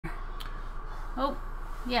Oh,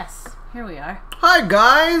 yes. Here we are. Hi,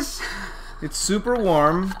 guys! It's super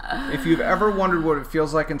warm. If you've ever wondered what it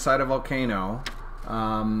feels like inside a volcano,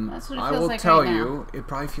 That's what it I feels will like tell right you, it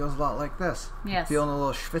probably feels a lot like this. Yes. Feeling a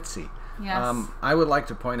little schwitzy. Yes. I would like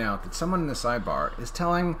to point out that someone in the sidebar is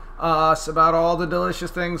telling us about all the delicious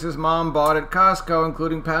things his mom bought at Costco,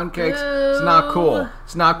 including pound cakes. It's not cool.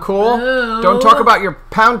 It's not cool. Boo. Don't talk about your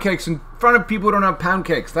pound cakes in front of people who don't have pound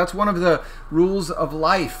cakes. That's one of the rules of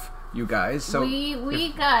life, you guys. So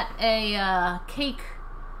we got a cake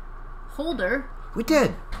holder. We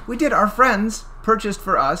did. Our friends purchased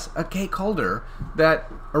for us a cake holder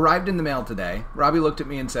that arrived in the mail today. Robbie looked at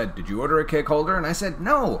me and said, "Did you order a cake holder?" And I said,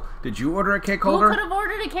 "No." Did you order a cake holder? Who could have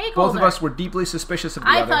ordered a cake Both holder? of us were deeply suspicious of the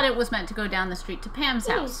I other. thought it was meant to go down the street to Pam's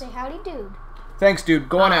You house. say howdy, dude. Thanks, dude.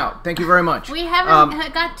 Go on out. Thank you very much. We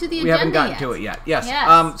haven't got to the agenda We haven't gotten yet. to it yet. Yes.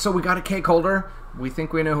 Yes. So we got a cake holder. We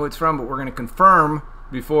think we know who it's from, but we're going to confirm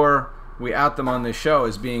before we out them on this show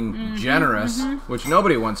as being generous, which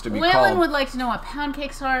nobody wants to be Waylon called. would like to know what pound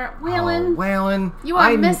cakes are. Waylon, Oh, Waylon, you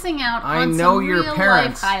are missing out on know some your real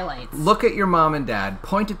parents. life highlights. Look at your mom and dad,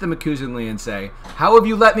 point at them accusingly, and say, "How have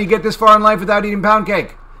you let me get this far in life without eating pound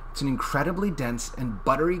cake?" It's an incredibly dense and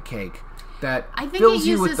buttery cake that I think fills it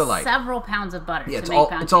you with uses delight. several pounds of butter Yeah, to make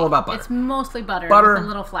pound it's all cake. about butter. It's mostly butter Butter, with a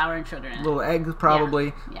little flour and sugar in it. Little eggs,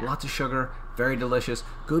 probably. Yeah. Lots of sugar. Very delicious.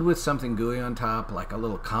 Good with something gooey on top, like a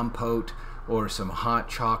little compote or some hot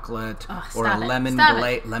chocolate or a lemon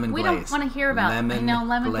glaze. We don't want to hear about it. I know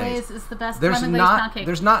lemon glaze is the best lemon glaze pound cake.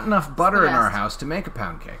 There's not enough butter in our best. house to make a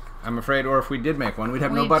pound cake. I'm afraid, or if we did make one, we'd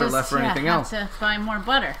have no We butter just, left for anything else. have to buy more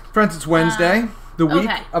butter. Friends, it's Wednesday, the week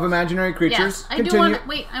okay. of imaginary creatures. Yes, I Continue. want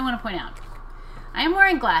to point out. I am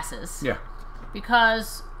wearing glasses. Yeah.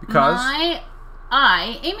 Because my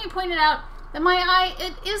eye, Amy pointed out that my eye,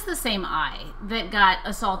 it is the same eye that got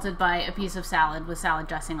assaulted by a piece of salad with salad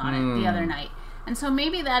dressing on it the other night. And so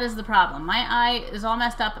maybe that is the problem. My eye is all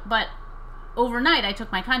messed up, but overnight I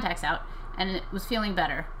took my contacts out and it was feeling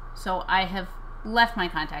better. So I have left my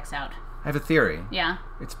contacts out. I have a theory. Yeah.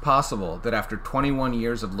 It's possible that after 21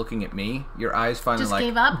 years of looking at me, your eyes finally Just like,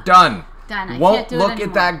 gave up? done. Done. I Won't can't do it look anymore.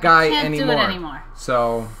 at that guy Can't anymore. do it anymore.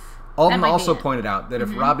 So, Alden might be also it. pointed out that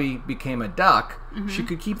if Robbie became a duck, she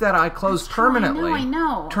could keep that eye closed That's true. permanently. I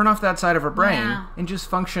know. Turn off that side of her brain Yeah. and just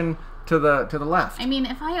function to the left. I mean,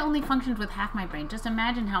 if I only functioned with half my brain, just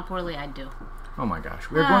imagine how poorly I'd do. Oh my gosh.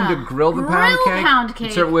 We're going to grill the Grill pound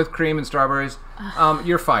cake. Serve it with cream and strawberries.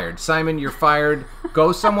 You're fired. Simon, you're fired.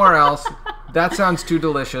 Go somewhere else. That sounds too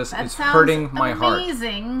delicious. That it's sounds hurting my heart.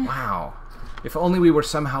 amazing. Wow. If only we were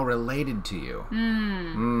somehow related to you.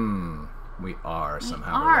 We are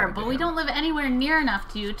somehow related to But we him. don't live anywhere near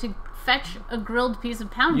enough to you to fetch a grilled piece of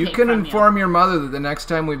pound You cake can from inform your mother that the next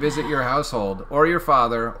time we visit your household, or your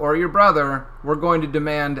father, or your brother, we're going to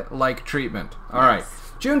demand like treatment. All right.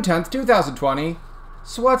 June 10th, 2020.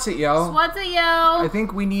 Swats it, yo. What's it, yo? I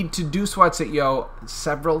think we need to do Swats it, yo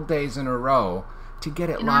several days in a row to get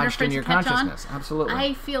it In order lodged for it in to your catch on? consciousness. Absolutely.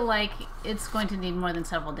 I feel like it's going to need more than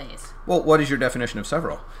several days. Well, what is your definition of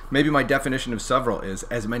several? Maybe my definition of several is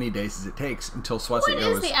as many days as it takes until Swats What it,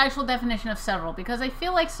 yo is the actual definition of several? Because I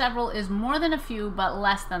feel like several is more than a few, but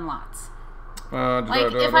less than lots.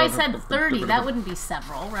 Like, if I said 30, that wouldn't be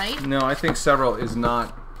several, right? No, I think several is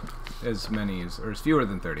not as many as, or is fewer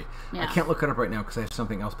than 30. Yeah. I can't look it up right now because I have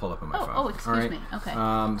something else pulled up on my phone. Oh, excuse All right? me. Okay.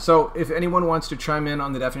 So if anyone wants to chime in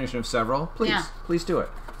on the definition of several, Yeah. please do it.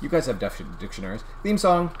 You guys have dictionaries. Theme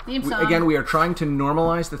song. Theme song. Again, we are trying to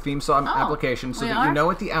normalize the theme song application so we that are? you know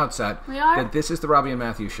at the outset We are? that this is the Robbie and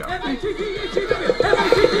Matthew show.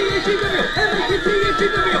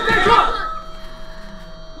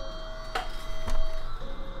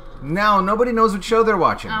 Now, nobody knows what show they're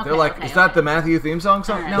watching. They're like, is that the Matthew theme song?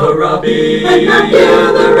 Right. No. The Robbi and Matthew,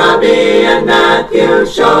 the Robbi and Matthew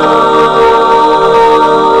show.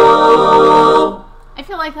 I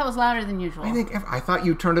feel like that was louder than usual. I thought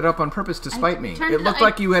you turned it up on purpose to spite me. turned It it- looked I-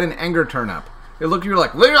 like you had an anger turn up. It looked you were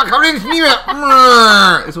like, is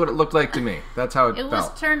what it looked like to me. That's how it It felt.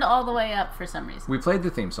 was turned all the way up for some reason. We played the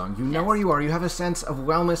theme song. You know Yes. where you are. You have a sense of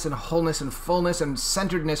wellness and wholeness and fullness and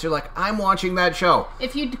centeredness. You're like, I'm watching that show.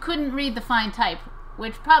 If you couldn't read the fine type,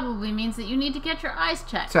 which probably means that you need to get your eyes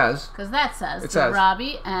checked. It says. Because that says It the says.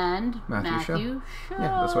 Robbie and Matthew Matthew show. show.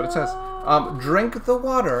 Yeah, that's what it says. Drink the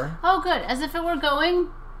water. Oh, good. As if it were going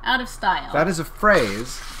out of style. That is a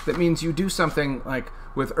phrase that means you do something like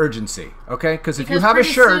with urgency, okay? Because if you Because have a pretty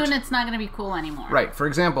shirt... soon it's not going to be cool anymore. Right. For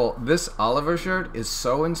example, this Oliver shirt is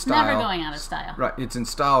so in style. Never going out of style. Right. It's in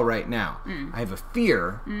style right now. I have a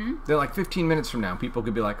fear that like 15 minutes from now, people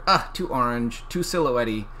could be like, too orange, too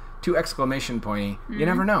silhouette-y, 2 exclamation pointy. You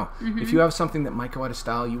never know. If you have something that might go out of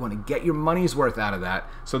style, you want to get your money's worth out of that.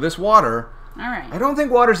 So this water, all right. I don't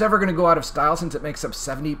think water's ever going to go out of style since it makes up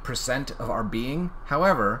 70% of our being.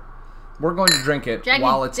 However, we're going to drink it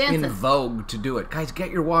while it's in vogue to do it. Guys,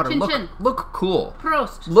 get your water. Look cool.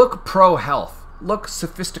 Prost. Look pro-health. Look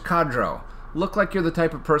sophisticadro. Look like you're the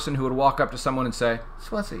type of person who would walk up to someone and say,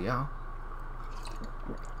 "So what's it, yo?"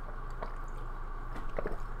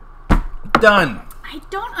 Done. I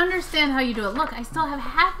don't understand how you do it. Look, I still have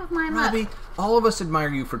half of mine left. Robbi, all of us admire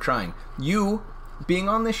you for trying. You being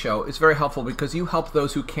on this show is very helpful because you help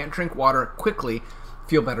those who can't drink water quickly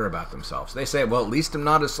feel better about themselves. They say, well, at least I'm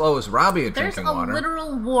not as slow as Robbi at drinking water. There's a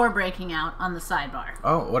literal war breaking out on the sidebar.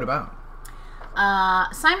 Oh, what about?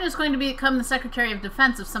 Simon is going to become the Secretary of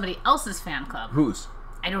Defense of somebody else's fan club. Whose?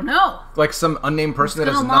 I don't know. Like some unnamed person that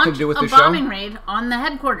has nothing to do with the show? A bombing raid on the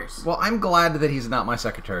headquarters. Well, I'm glad that he's not my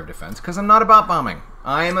Secretary of Defense, because I'm not about bombing.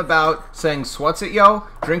 I am about saying swats it yo,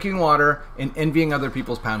 drinking water, and envying other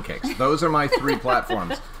people's pound cakes. Those are my 3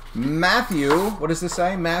 platforms. Matthew, what does this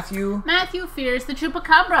say? Matthew fears the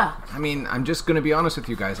chupacabra. I mean, I'm just going to be honest with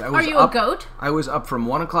you guys. Are you a goat? I was up from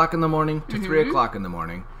 1 o'clock in the morning to 3 o'clock in the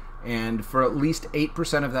morning, and for at least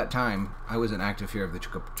 8% of that time, I was in active fear of the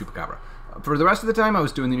chupacabra. For the rest of the time, I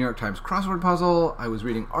was doing the New York Times crossword puzzle, I was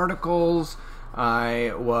reading articles,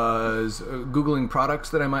 I was Googling products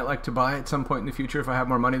that I might like to buy at some point in the future if I have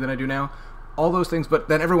more money than I do now. All those things, but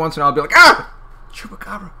then every once in a while I'll be like, ah!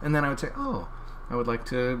 Chupacabra! And then I would say, oh, I would like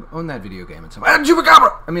to own that video game. And so,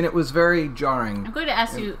 chupacabra! I mean, it was very jarring. I'm going to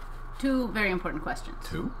ask you 2 very important questions.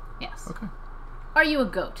 2? Yes. Okay. Are you a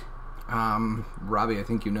goat? Robbi, I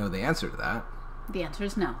think you know the answer to that. The answer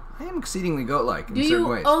is no. I am exceedingly goat-like in certain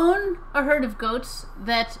ways. Do you own a herd of goats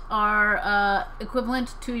that are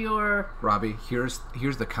equivalent to your... Robbi,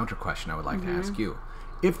 here's the counter question I would like to ask you.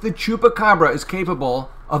 If the chupacabra is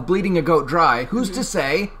capable of bleeding a goat dry, who's to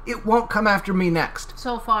say it won't come after me next?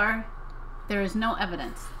 So far, there is no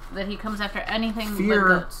evidence that he comes after anything but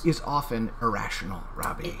goats. Fear is often irrational,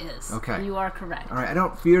 Robbi. It is. Okay. You are correct. All right, I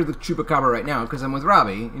don't fear the chupacabra right now because I'm with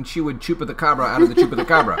Robbi, and she would chupa the cabra out of the chupa the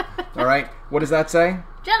cabra. All right? What does that say?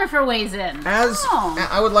 Jennifer weighs in.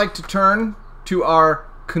 I would like to turn to our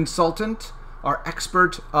consultant, our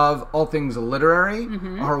expert of all things literary,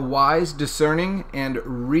 our wise, discerning, and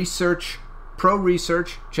pro-research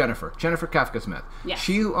Jennifer Kafka Smith. Yes.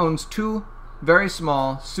 She owns 2 very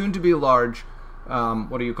small, soon-to-be large,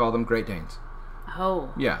 what do you call them? Great Danes.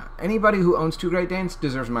 Oh. Yeah. Anybody who owns 2 Great Danes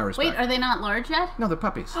deserves my respect. Wait, are they not large yet? No, they're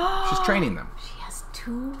puppies. She's training them. She has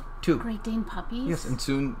 2 2 Great Dane puppies? Yes, and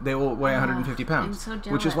soon they will weigh 150 pounds. I'm so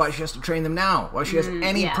jealous. Which is why she has to train them now, while she has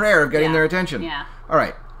any prayer of getting their attention. Yeah. All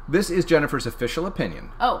right. This is Jennifer's official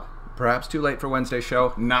opinion. Oh. Perhaps too late for Wednesday's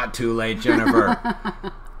show. Not too late, Jennifer.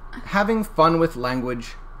 Having fun with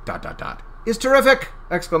language, ... is terrific!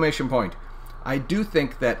 Exclamation point. I do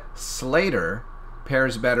think that Slater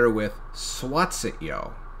pairs better with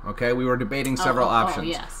Swatsityo. Okay, we were debating several options.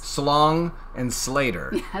 Yes. Slong and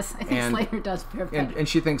Slater. Yes, I think Slater does pair better. And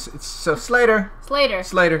she thinks it's so Slater.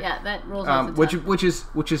 Yeah, that rolls off the tongue.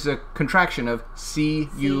 Which is a contraction of see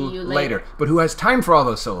you later. But who has time for all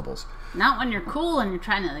those syllables? Not when you're cool and you're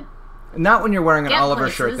trying to Not when you're wearing an Oliver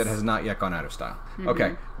places. shirt that has not yet gone out of style.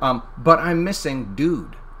 Okay. But I'm missing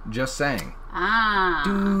dude. Just saying. Ah.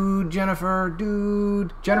 Dude, Jennifer,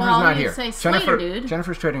 dude. Jennifer's not here. Say Slater, dude.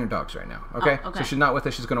 Jennifer's trading her dogs right now. Okay? Oh, okay. So she's not with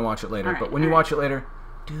us. She's going to watch it later. All right, but when you watch it later,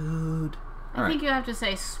 dude. I think you have to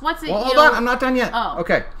say Swatsityo. Well, hold on. I'm not done yet. Oh.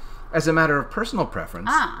 Okay. As a matter of personal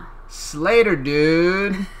preference, Slater,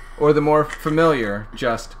 dude. Or the more familiar,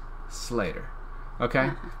 just Slater.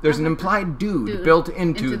 Okay? There's an implied dude built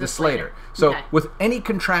into the Slater. So with any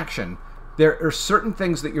contraction, there are certain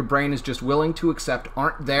things that your brain is just willing to accept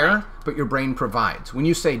aren't there, but your brain provides. When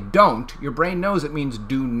you say don't, your brain knows it means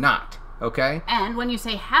do not. Okay? And when you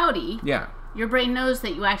say howdy, your brain knows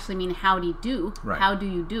that you actually mean howdy do. Right. How do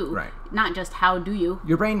you do? Right. Not just how do you.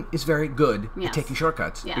 Your brain is very good at taking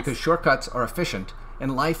shortcuts because shortcuts are efficient,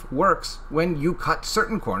 and life works when you cut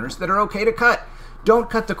certain corners that are okay to cut. Don't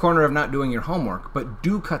cut the corner of not doing your homework, but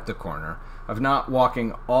do cut the corner of not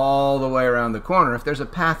walking all the way around the corner if there's a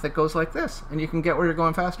path that goes like this, and you can get where you're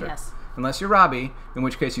going faster. Yes. Unless you're Robbi, in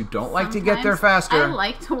which case you don't like to get there faster. I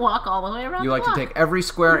like to walk all the way around. You like to take every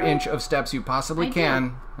square inch of steps you possibly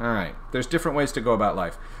can. All right. There's different ways to go about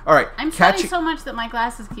life. All right. I'm sweating so much that my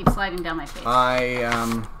glasses keep sliding down my face. I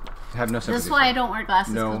have no sympathy. This is why I don't wear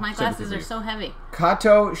glasses, because my glasses are so heavy.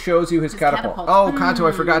 Kato shows you his catapult. Oh, Kato,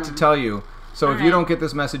 I forgot to tell you. So if you don't get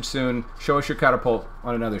this message soon, show us your catapult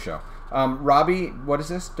on another show. Robbi, what is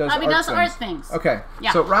this? Robbi does art things. Okay.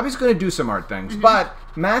 Yeah. So Robbi's going to do some art things. But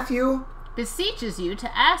Matthew, beseeches you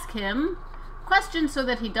to ask him questions so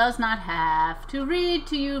that he does not have to read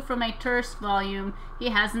to you from a terse volume he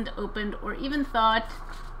hasn't opened or even thought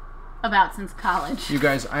about since college. You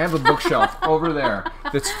guys, I have a bookshelf over there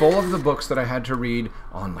that's full of the books that I had to read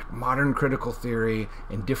on like modern critical theory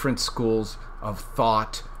and different schools of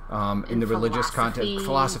thought in the religious context,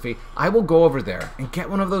 philosophy. I will go over there and get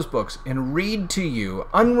one of those books and read to you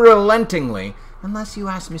unrelentingly unless you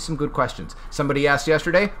ask me some good questions. Somebody asked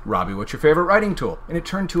yesterday, Robbi, what's your favorite writing tool? And it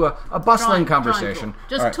turned to a bustling conversation. Tool.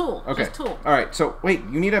 Just tool. Okay. Just tool. All right. So wait,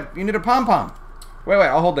 you need a pom-pom. Wait,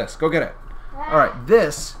 I'll hold this. Go get it. All right.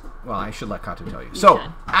 This. Well, I should let Kato tell you. So,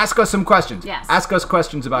 ask us some questions. Yes. Ask us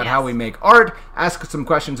questions about how we make art. Ask us some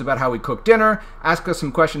questions about how we cook dinner. Ask us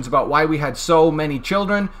some questions about why we had so many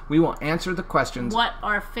children. We will answer the questions. What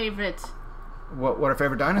our favorite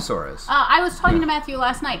dinosaur is. I was talking to Matthew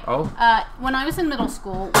last night. Oh. When I was in middle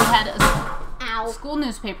school, we had a school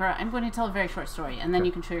newspaper. I'm going to tell a very short story, and then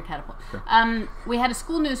you can show your catapult. Sure. We had a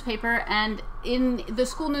school newspaper, and in the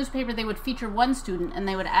school newspaper, they would feature one student, and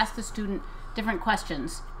they would ask the student different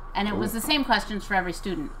questions. And it was the same questions for every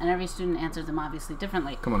student, and every student answered them obviously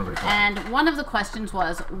differently. Come on over here. And one of the questions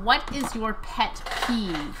was, what is your pet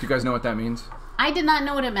peeve? Do you guys know what that means? I did not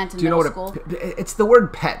know what it meant in middle school. It's the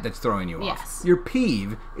word pet that's throwing you off. Yes. Your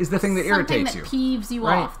peeve is the thing that irritates you. Something that peeves you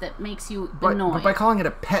off, that makes you annoyed. But by calling it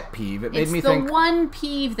a pet peeve, it made me think... It's the one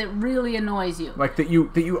peeve that really annoys you. Like that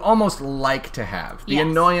you almost like to have. The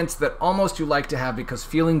annoyance that almost you like to have because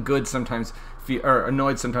feeling good sometimes... or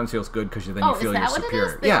annoyed sometimes feels good because then you feel you're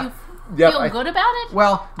superior. You feel good about it?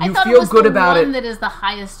 Well, you feel good about it. I thought it was the one that is the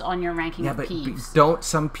highest on your ranking of peeves. But don't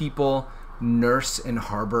some people nurse and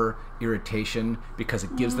harbor irritation because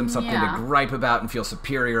it gives them something to gripe about and feel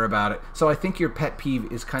superior about it? So I think your pet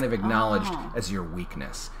peeve is kind of acknowledged as your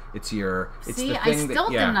weakness. It's the thing I still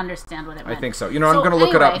didn't understand what it meant. I think so. I'm going to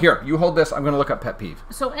look it up. Here, you hold this. I'm going to look up pet peeve.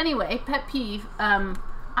 So anyway, pet peeve.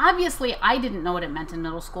 Obviously, I didn't know what it meant in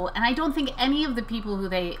middle school, and I don't think any of the people who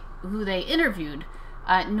they interviewed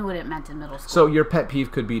knew what it meant in middle school. So your pet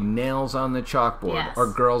peeve could be nails on the chalkboard or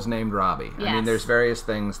girls named Robbi. Yes. I mean, there's various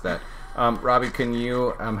things that... Robbi, can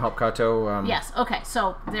you help Kato? Yes. Okay.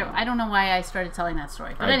 So I don't know why I started telling that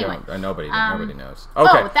story, but anyway, nobody knows.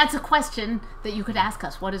 Okay. Oh, that's a question that you could ask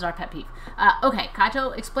us. What is our pet peeve? Okay,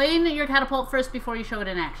 Kato, explain your catapult first before you show it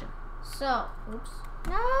in action. So, oops.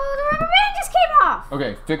 No, the rubber band just came off.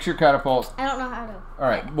 Okay, fix your catapult. I don't know how to. All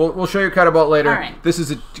right, we'll show your catapult later. All right. This is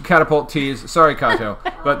a catapult tease. Sorry, Kato,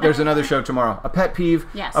 but there's another show tomorrow. A pet peeve,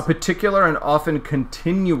 a particular and often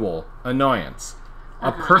continual annoyance,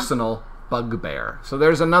 a personal bugbear. So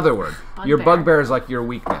there's another word. Bugbear. Your bugbear is like your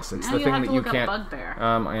weakness. It's now the you thing have that to you look can't. Up bugbear.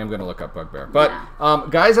 I am going to look up bugbear. But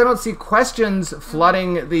guys, I don't see questions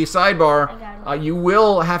flooding the sidebar. You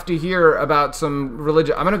will have to hear about some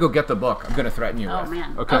religion. I'm going to go get the book. I'm going to threaten you. Oh with.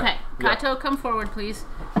 man. Okay. Kato, come forward, please,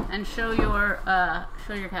 and show your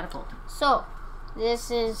catapult. So, this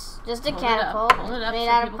is just a catapult made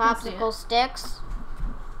out of popsicle sticks.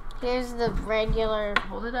 Here's the regular.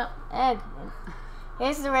 Hold it up. Egg.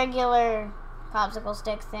 Here's the regular popsicle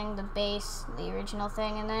stick thing, the base, the original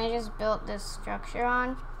thing, and then I just built this structure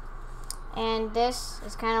on. And this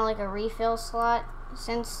is kind of like a refill slot.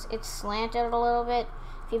 Since it's slanted a little bit,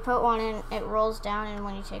 if you put one in, it rolls down, and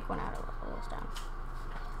when you take one out, it rolls down.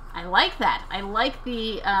 I like that. I like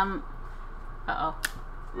the Aww.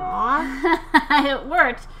 It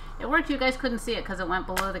worked. It worked. You guys couldn't see it because it went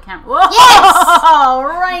below the camera. Whoa! Yes!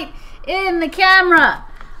 Right in the camera.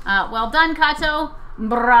 Well done, Kato.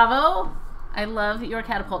 Bravo. I love your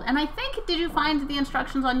catapult. And I think, did you find the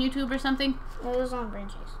instructions on YouTube or something? It was on Brain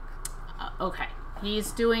Chase. Okay.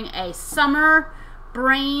 He's doing a summer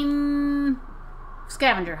brain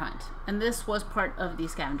scavenger hunt. And this was part of the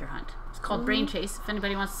scavenger hunt. It's called Brain Chase. If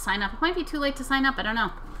anybody wants to sign up. It might be too late to sign up. I don't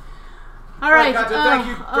know. All right. Kato, thank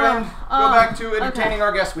you, friend. Go back to entertaining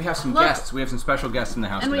our guests. We have some guests. We have some special guests in the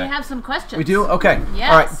house and today. And we have some questions. We do? Okay. Yes.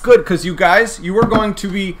 All right, good, because you guys, you are going to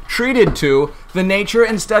be treated to The Nature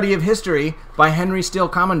and Study of History by Henry Steele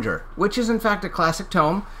Commander, which is in fact a classic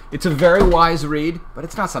tome. It's a very wise read, but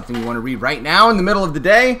it's not something you want to read right now in the middle of the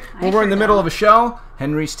day when we're in the middle of a show.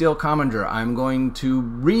 Henry Steele Commander. I'm going to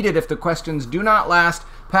read it if the questions do not last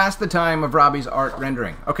past the time of Robbi's art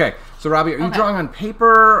rendering. Okay, so Robbi, are you drawing on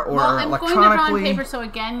paper or I'm electronically? going to draw on paper, so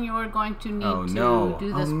again, you're going to need to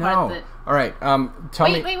do this part that... All right, tell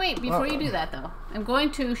me... Wait, before you do that, though. I'm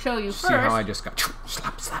going to show you first... See how I just got...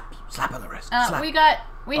 Slap on the wrist. Slap.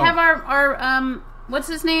 We have our what's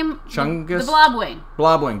his name? Chungus? The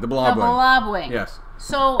Blobwing. The Blobwing. Yes.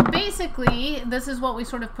 So basically, this is what we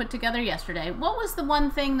sort of put together yesterday. What was the one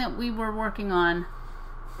thing that we were working on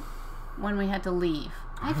when we had to leave?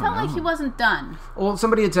 I felt like he wasn't done. Well,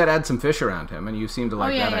 somebody had said add some fish around him, and you seemed to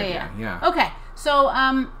like that idea. Yeah. Okay, so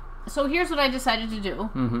so here's what I decided to do.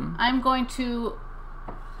 I'm going to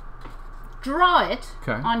draw it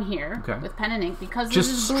on here with pen and ink because just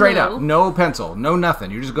this is straight blue. up, no pencil, no nothing.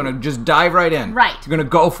 You're just gonna dive right in. Right. You're gonna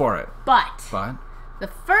go for it. But the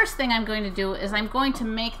first thing I'm going to do is I'm going to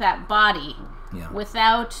make that body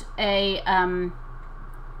without a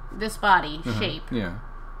this body shape. Yeah.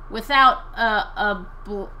 Without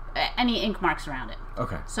any ink marks around it.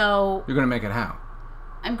 Okay. So you're gonna make it how?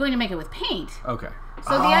 I'm going to make it with paint. Okay.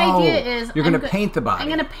 So the idea is you're going to paint the body. I'm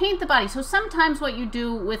going to paint the body. So sometimes what you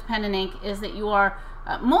do with pen and ink is that you are,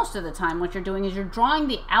 most of the time what you're doing is you're drawing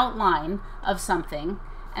the outline of something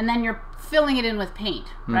and then you're filling it in with paint,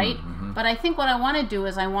 right? But I think what I want to do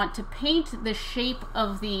is I want to paint the shape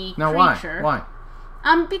of the creature. Why?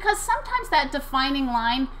 Because sometimes that defining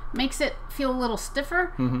line makes it feel a little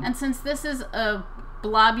stiffer. And since this is a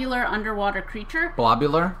blobular underwater creature.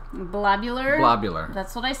 Blobular? Blobular. Blobular.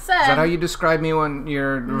 That's what I said. Is that how you describe me when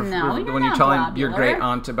you're when you're telling your great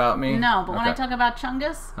aunt about me? No, but when I talk about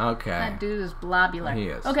Chungus, that dude is blobular. He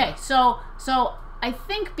is. Okay, so I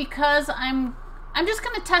think because I'm just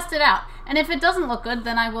going to test it out, and if it doesn't look good,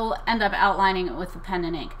 then I will end up outlining it with the pen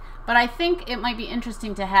and ink. But I think it might be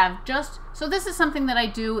interesting to have so this is something that I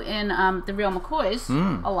do in the Real McCoys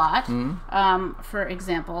a lot. For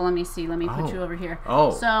example, let me put you over here.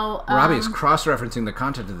 Oh, so Robbie's cross-referencing the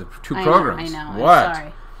content of the two programs. I know.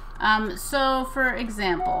 What? I'm sorry. So for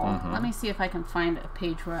example, let me see if I can find a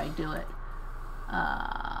page where I do it.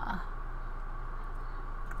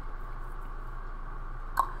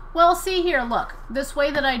 Well, see here, look. This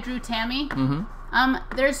way that I drew Tammy,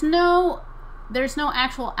 there's no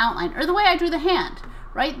actual outline. Or the way I drew the hand,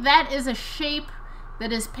 right? That is a shape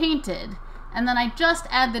that is painted, and then I just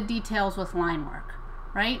add the details with line work,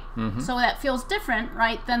 right? So that feels different,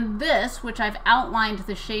 right, than this, which I've outlined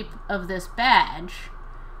the shape of this badge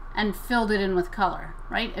and filled it in with color,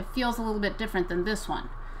 right? It feels a little bit different than this one.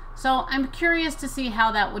 So I'm curious to see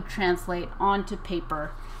how that would translate onto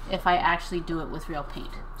paper if I actually do it with real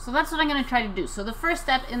paint. So that's what I'm going to try to do. So the first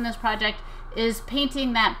step in this project is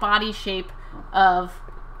painting that body shape of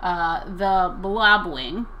the blob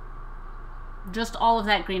wing. Just all of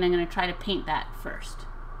that green. I'm going to try to paint that first.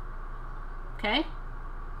 Okay?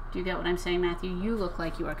 Do you get what I'm saying, Matthew? You look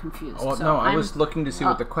like you are confused. Oh, so no, I was looking to see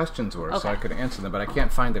what the questions were so I could answer them, but I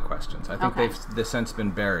can't find the questions. I think they've since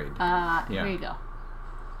been buried. Here you go.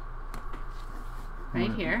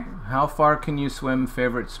 Right here. How far can you swim?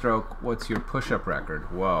 Favorite stroke? What's your push-up record?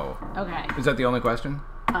 Whoa. Okay. Is that the only question?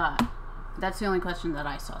 That's the only question that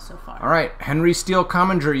I saw so far. All right. Henry Steele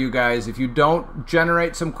Commander, you guys. If you don't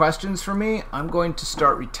generate some questions for me, I'm going to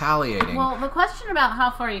start retaliating. Well, the question about how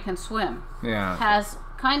far you can swim has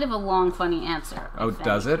kind of a long, funny answer. Oh,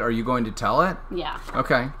 does it? Are you going to tell it? Yeah.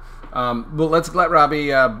 Okay. Well, let's let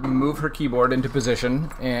Robbi move her keyboard into position.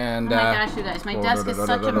 And, oh my gosh, you guys, my desk is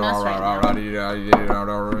such a mess right now.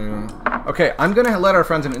 Okay, I'm going to let our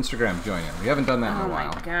friends on Instagram join in. We haven't done that in a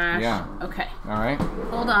while. Oh my gosh. Yeah. Okay. All right.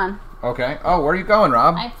 Hold on. Okay. Oh, where are you going,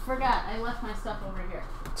 Rob? I forgot. I left my stuff over here.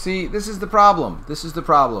 See, this is the problem.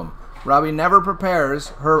 Robbi never prepares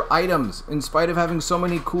her items, in spite of having so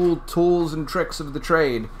many cool tools and tricks of the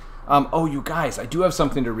trade. Oh, you guys, I do have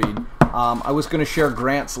something to read. I was going to share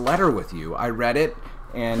Grant's letter with you. I read it,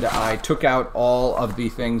 and I took out all of the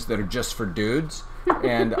things that are just for dudes,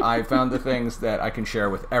 and I found the things that I can share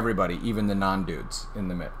with everybody, even the non-dudes in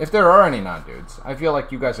the mid. If there are any non-dudes. I feel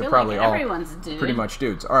like you guys are probably all pretty much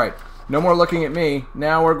dudes. All right, no more looking at me.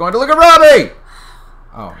 Now we're going to look at Robbi!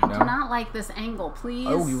 Oh, I do not like this angle, please.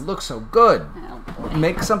 Oh, you look so good. Oh, boy.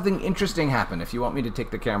 Make something interesting happen if you want me to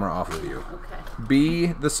take the camera off of you. Okay. Be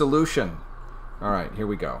the solution. All right, here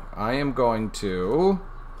we go. I am going to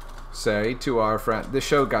say to our friend, this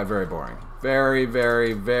show got very boring. Very,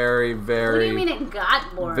 very, very, very... What do you mean it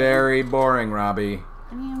got boring? Very boring, Robbi.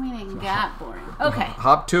 What do you mean it got boring? Okay.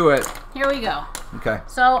 Hop to it. Here we go. Okay.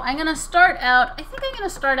 So I'm going to start out, I think I'm going to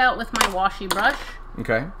start out with my washi brush.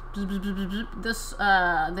 Okay. This,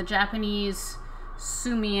 the Japanese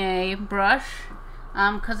Sumie brush.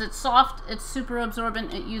 Because it's soft, it's super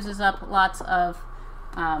absorbent, it uses up lots of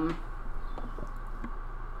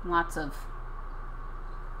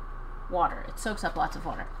water. It soaks up lots of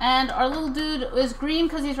water. And our little dude is green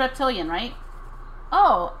because he's reptilian, right?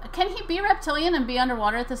 Oh, can he be reptilian and be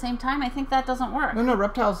underwater at the same time? I think that doesn't work. No,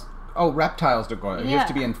 reptiles. Oh, reptiles don't go. He has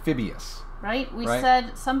to be amphibious. Right?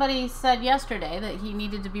 Said, somebody said yesterday that he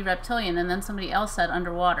needed to be reptilian, and then somebody else said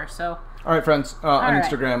underwater, so... All right, friends, on right.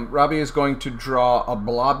 Instagram, Robbi is going to draw a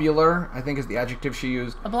blobular, I think is the adjective she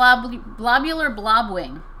used. A blobular blob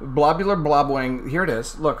wing. Blobular blob wing. Here it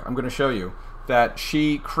is. Look, I'm going to show you that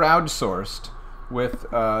she crowdsourced with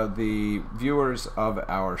the viewers of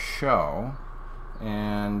our show.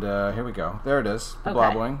 And here we go. There it is, the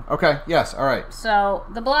blob wing. Okay, yes, all right. So,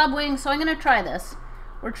 the blob wing, so I'm going to try this.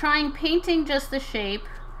 We're trying painting just the shape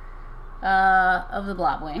of the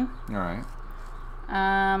blob wing. All right.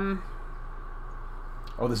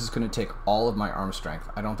 Oh, this is going to take all of my arm strength.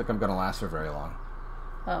 I don't think I'm going to last for very long.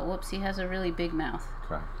 Oh, whoops, he has a really big mouth.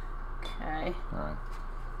 Okay. Okay. All right.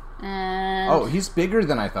 And oh, he's bigger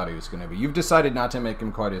than I thought he was going to be. You've decided not to make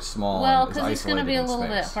him quite as small. Well, because he's going to be a little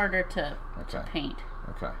bit harder to paint.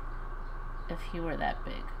 Okay. If he were that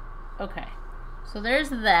big. Okay. So there's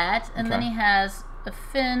that, and then he has a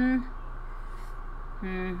fin.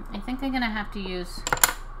 I think I'm going to have to use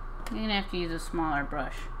a smaller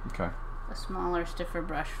brush. Okay. A smaller, stiffer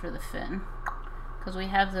brush for the fin, because we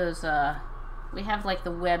have those. We have like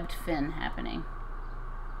the webbed fin happening.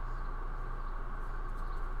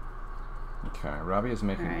 Okay, Robbi is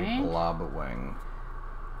making a blob wing.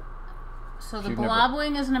 So the blob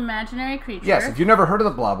wing is an imaginary creature. Yes, if you've never heard of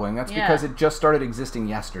the blob wing, that's because it just started existing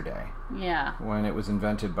yesterday. Yeah. When it was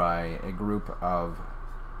invented by a group of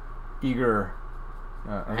eager.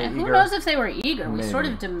 Who knows if they were eager? Maybe. We sort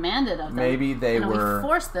of demanded of them. Maybe they were. We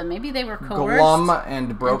forced them. Maybe they were coerced. Glum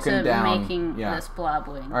and broken into down. Making this blob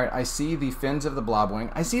wing. All right, I see the fins of the blob wing.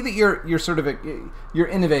 I see that you're sort of you're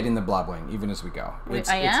innovating the blob wing even as we go.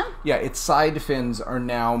 I am? Yeah, its side fins are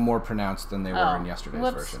now more pronounced than they were in yesterday's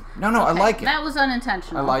version. No, okay. I like it. That was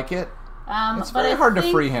unintentional. I like it. It's but very hard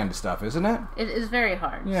to freehand stuff, isn't it? It is very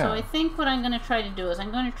hard. Yeah. So I think what I'm going to try to do is I'm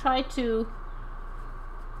going to try to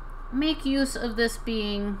make use of this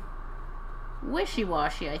being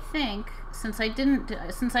wishy-washy, I think, since I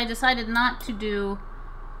decided not to do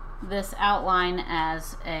this outline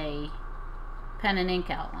as a pen and ink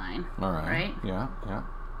outline. All right. Right? Yeah.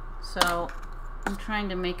 So I'm trying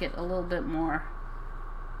to make it a little bit more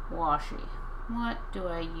washy. What do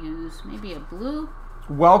I use? Maybe a blue?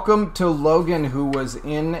 Welcome to Logan, who was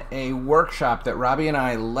in a workshop that Robbi and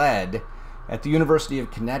I led at the University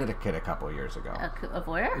of Connecticut a couple of years ago. Of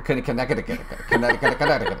where? Connecticut.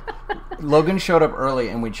 Logan showed up early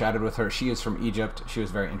and we chatted with her. She is from Egypt. She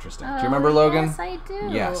was very interesting. Do you remember Logan? Yes, I do.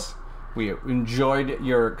 Yes. We enjoyed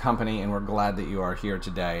your company and we're glad that you are here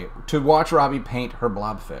today to watch Robbi paint her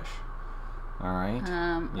blobfish. All right?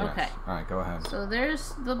 Yes. Okay. All right, go ahead. So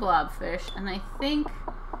there's the blobfish, and I think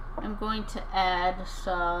I'm going to add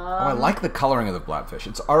some... Oh, I like the coloring of the blobfish.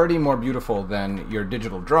 It's already more beautiful than your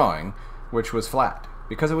digital drawing, which was flat,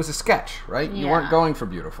 because it was a sketch, right? Yeah. You weren't going for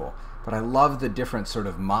beautiful. But I love the different sort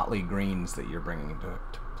of motley greens that you're bringing into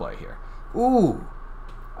play here. Ooh!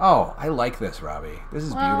 Oh, I like this, Robbi. This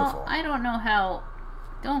is beautiful. I don't know how...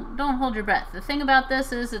 Don't hold your breath. The thing about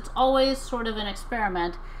this is it's always sort of an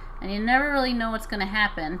experiment, and you never really know what's going to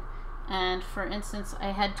happen. And, for instance,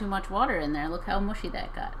 I had too much water in there. Look how mushy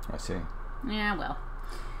that got. I see. Yeah, well...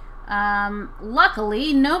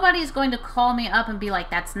 luckily, nobody's going to call me up and be like,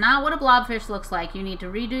 that's not what a blobfish looks like. You need to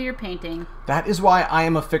redo your painting. That is why I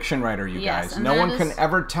am a fiction writer, you guys. No one can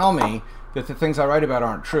ever tell me that the things I write about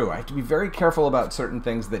aren't true. I have to be very careful about certain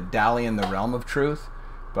things that dally in the realm of truth,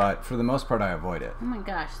 but for the most part, I avoid it. Oh my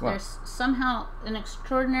gosh, there's somehow an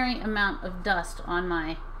extraordinary amount of dust on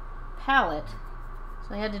my palette.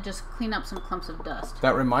 So I had to just clean up some clumps of dust.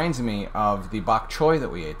 That reminds me of the bok choy that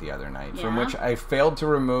we ate the other night, from which I failed to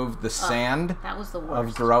remove the sand that was the worst.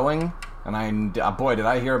 of growing. And boy, did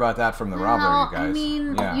I hear about that from the Robber, you guys. I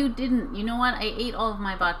mean, you didn't. You know what? I ate all of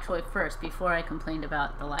my bok choy first before I complained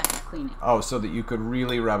about the lack of cleaning. Oh, so that you could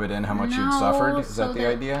really rub it in how much you'd suffered? Is that the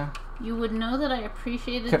idea? You would know that I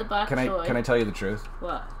appreciated the bok choy. Can I tell you the truth?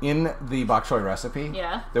 What? In the bok choy recipe,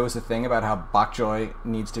 there was a thing about how bok choy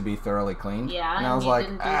needs to be thoroughly cleaned. Yeah, and I was like,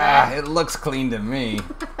 it looks clean to me.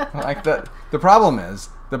 Like the problem is,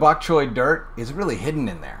 the bok choy dirt is really hidden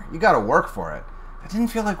in there. You got to work for it. I didn't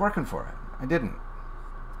feel like working for it. I didn't.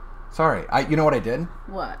 Sorry. You know what I did?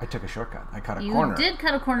 What? I took a shortcut. I cut a corner. You did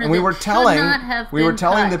cut a corner. And we were telling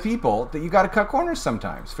the people that you got to cut corners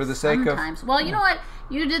sometimes for the sake of. Sometimes. Well, you know what?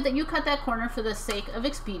 You did that. You cut that corner for the sake of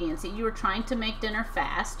expediency. You were trying to make dinner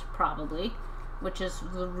fast, probably, which is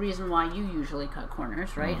the reason why you usually cut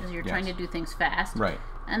corners, right? Is you're trying to do things fast. Right.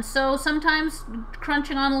 And so sometimes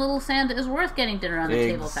crunching on a little sand is worth getting dinner on the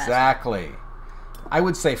table fast. Exactly. I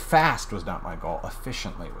would say fast was not my goal.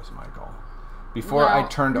 Efficiently was my goal. Before I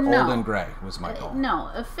turned old and gray was my goal. No,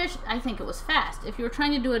 I think it was fast. If you were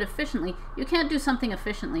trying to do it efficiently, you can't do something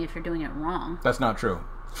efficiently if you're doing it wrong. That's not true.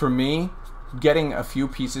 For me, getting a few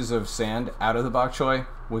pieces of sand out of the bok choy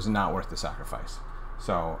was not worth the sacrifice.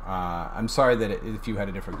 So I'm sorry that if you had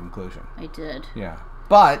a different conclusion. I did. Yeah.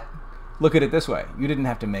 But look at it this way. You didn't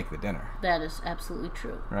have to make the dinner. That is absolutely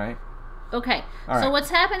true. Right? Okay. All right. So what's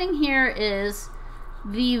happening here is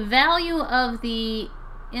the value of the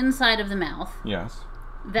inside of the mouth. Yes.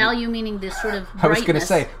 Value meaning this sort of brightness. I was going to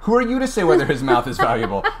say, who are you to say whether his mouth is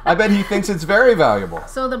valuable? I bet he thinks it's very valuable.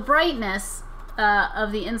 So the brightness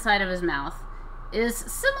of the inside of his mouth is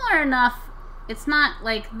similar enough. It's not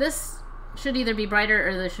like this should either be brighter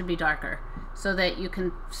or this should be darker so that you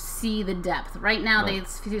can see the depth. Right now they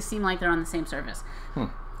seem like they're on the same surface.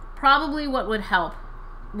 Probably what would help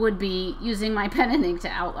would be using my pen and ink to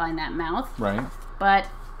outline that mouth. Right. But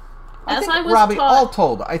as I was Robbi, taught, all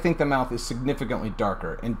told, I think the mouth is significantly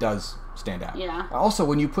darker and does stand out. Yeah. Also,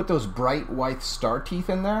 when you put those bright white star teeth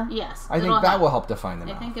in there, yes, I think that will help define the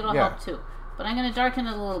mouth. I think it'll help too. But I'm going to darken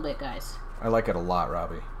it a little bit, guys. I like it a lot,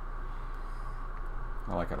 Robbi.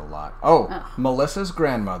 I like it a lot. Oh, Melissa's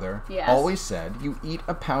grandmother always said, you eat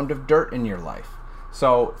a pound of dirt in your life.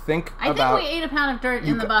 So think about... I think we ate a pound of dirt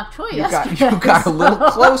in the bok choy yesterday. You got a little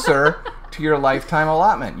closer to your lifetime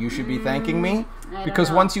allotment. You should be thanking me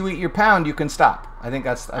because once you eat your pound, you can stop. I think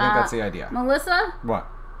that's the idea. Melissa? What?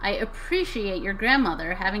 I appreciate your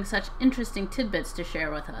grandmother having such interesting tidbits to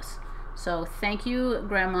share with us. So thank you,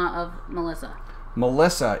 Grandma of Melissa.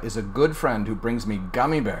 Melissa is a good friend who brings me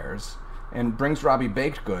gummy bears and brings Robbi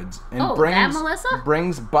baked goods and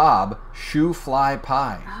brings Bob shoe fly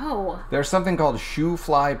pie. Oh. There's something called shoe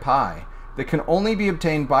fly pie that can only be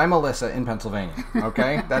obtained by Melissa in Pennsylvania.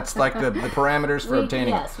 Okay? That's like the parameters for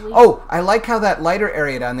obtaining it. Oh, I like how that lighter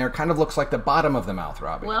area down there kind of looks like the bottom of the mouth,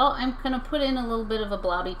 Robbi. Well, I'm going to put in a little bit of a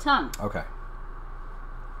blobby tongue. Okay.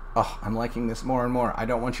 Oh, I'm liking this more and more. I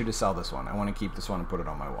don't want you to sell this one. I want to keep this one and put it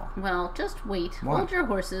on my wall. Well, just wait. What? Hold your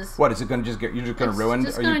horses. What, is it going to just get... You're just going to ruin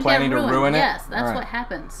it? Are you planning to ruin it? Yes, that's what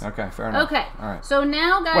happens. Okay, fair enough. Okay. All right. So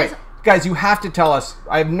now, guys... Wait, guys, you have to tell us...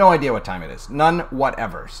 I have no idea what time it is. None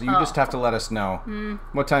whatever. So you just have to let us know.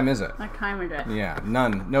 What time is it? What time is it? Yeah,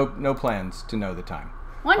 none. No plans to know the time.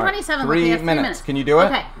 1:27. Right, 3 minutes. Can you do it?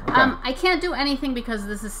 Okay. I can't do anything because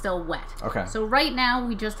this is still wet. Okay. So right now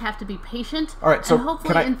we just have to be patient. All right. So and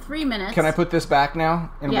hopefully in 3 minutes. Can I put this back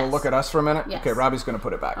now, and yes. we'll look at us for a minute? Yes. Okay. Robbi's going to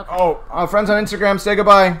put it back. Okay. Oh, friends on Instagram, say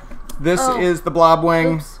goodbye. This is the blob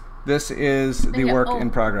wing. Oops. This is the work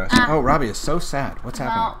in progress. Robbi is so sad. What's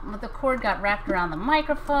happening? Well, the cord got wrapped around the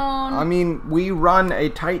microphone. I mean, we run a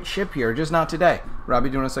tight ship here, just not today. Robbi,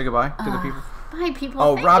 do you want to say goodbye to the people? Bye, people.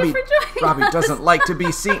 Oh, Thank you for joining Robbi doesn't like to be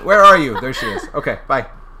seen. Where are you? There she is. Okay, bye.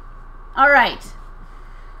 All right.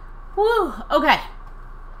 Woo. Okay.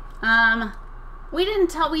 We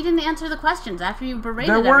didn't answer the questions after you berated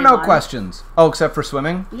everyone. There were no questions. Oh, except for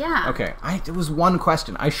swimming? Yeah. Okay. It was one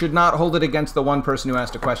question. I should not hold it against the one person who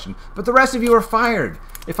asked a question. But the rest of you are fired.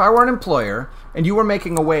 If I were an employer and you were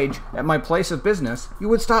making a wage at my place of business, you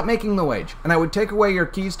would stop making the wage. And I would take away your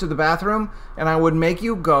keys to the bathroom and I would make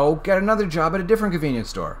you go get another job at a different convenience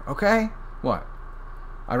store. Okay? What?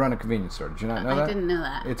 I run a convenience store. Did you not know that? I didn't know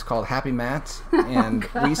that. It's called Happy Mats, and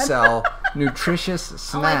we sell nutritious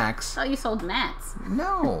snacks. Oh, I thought you sold mats.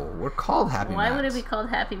 No, we're called Happy Mats. Why would it be called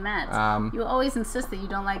Happy Mats? You always insist that you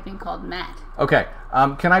don't like being called Matt. Okay,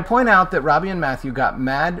 can I point out that Robbi and Matthew got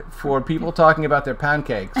mad for people talking about their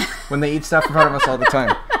pancakes when they eat stuff in front of us all the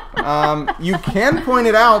time? You can point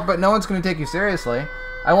it out, but no one's going to take you seriously.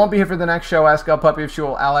 I won't be here for the next show. Ask El Puppy if she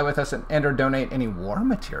will ally with us and or donate any war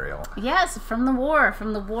material. Yes, from the war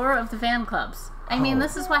of the fan clubs. I mean,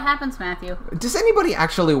 this is what happens, Matthew. Does anybody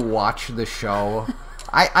actually watch the show?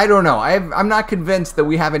 I don't know. I'm not convinced that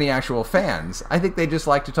we have any actual fans. I think they just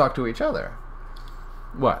like to talk to each other.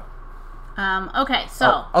 What? Okay,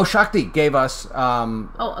 so... Oh, Shakti gave us...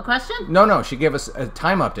 a question? No, she gave us a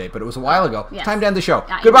time update, but it was a while ago. Yes. Time to end the show.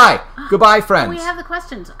 Goodbye! Goodbye, friends! We have the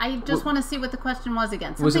questions. I just want to see what the question was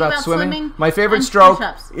again. Something was it about swimming? My favorite stroke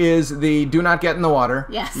is the do not get in the water.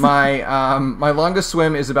 Yes. My longest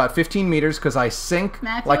swim is about 15 meters because I sink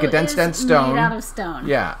like a dense stone. Made out of stone.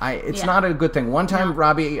 Yeah, it's not a good thing. One time,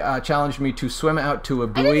 Robbi challenged me to swim out to a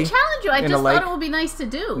buoy. I didn't challenge you. I just thought it would be nice to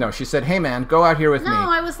do. No, she said, hey man, go out here with me. No,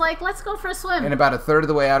 I was like, let's go for a swim. And about a third of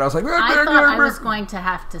the way out, I was like, I thought I was going to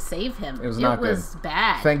have to save him. It was not good. It was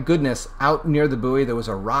bad. Thank goodness, out near the buoy, there was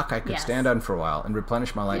a rock I could stand on for a while and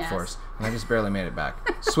replenish my life force. And I just barely made it back.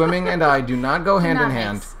 Swimming and I do not go hand in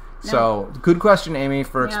hand. No. So, good question, Amy,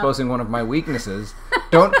 for exposing one of my weaknesses.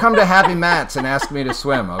 Don't come to Happy Mats and ask me to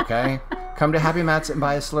swim, okay? Come to Happy Mats and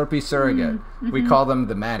buy a Slurpee surrogate. We call them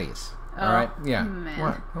the Matties. All right? Yeah. Man.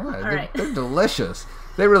 What? All right. They're delicious.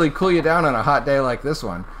 They really cool you down on a hot day like this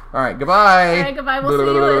one. All right, goodbye. All right, goodbye. We'll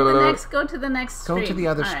see you at the next. Go to the next screen. Go to the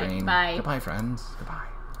other All right, screen. bye. Goodbye, friends. Goodbye.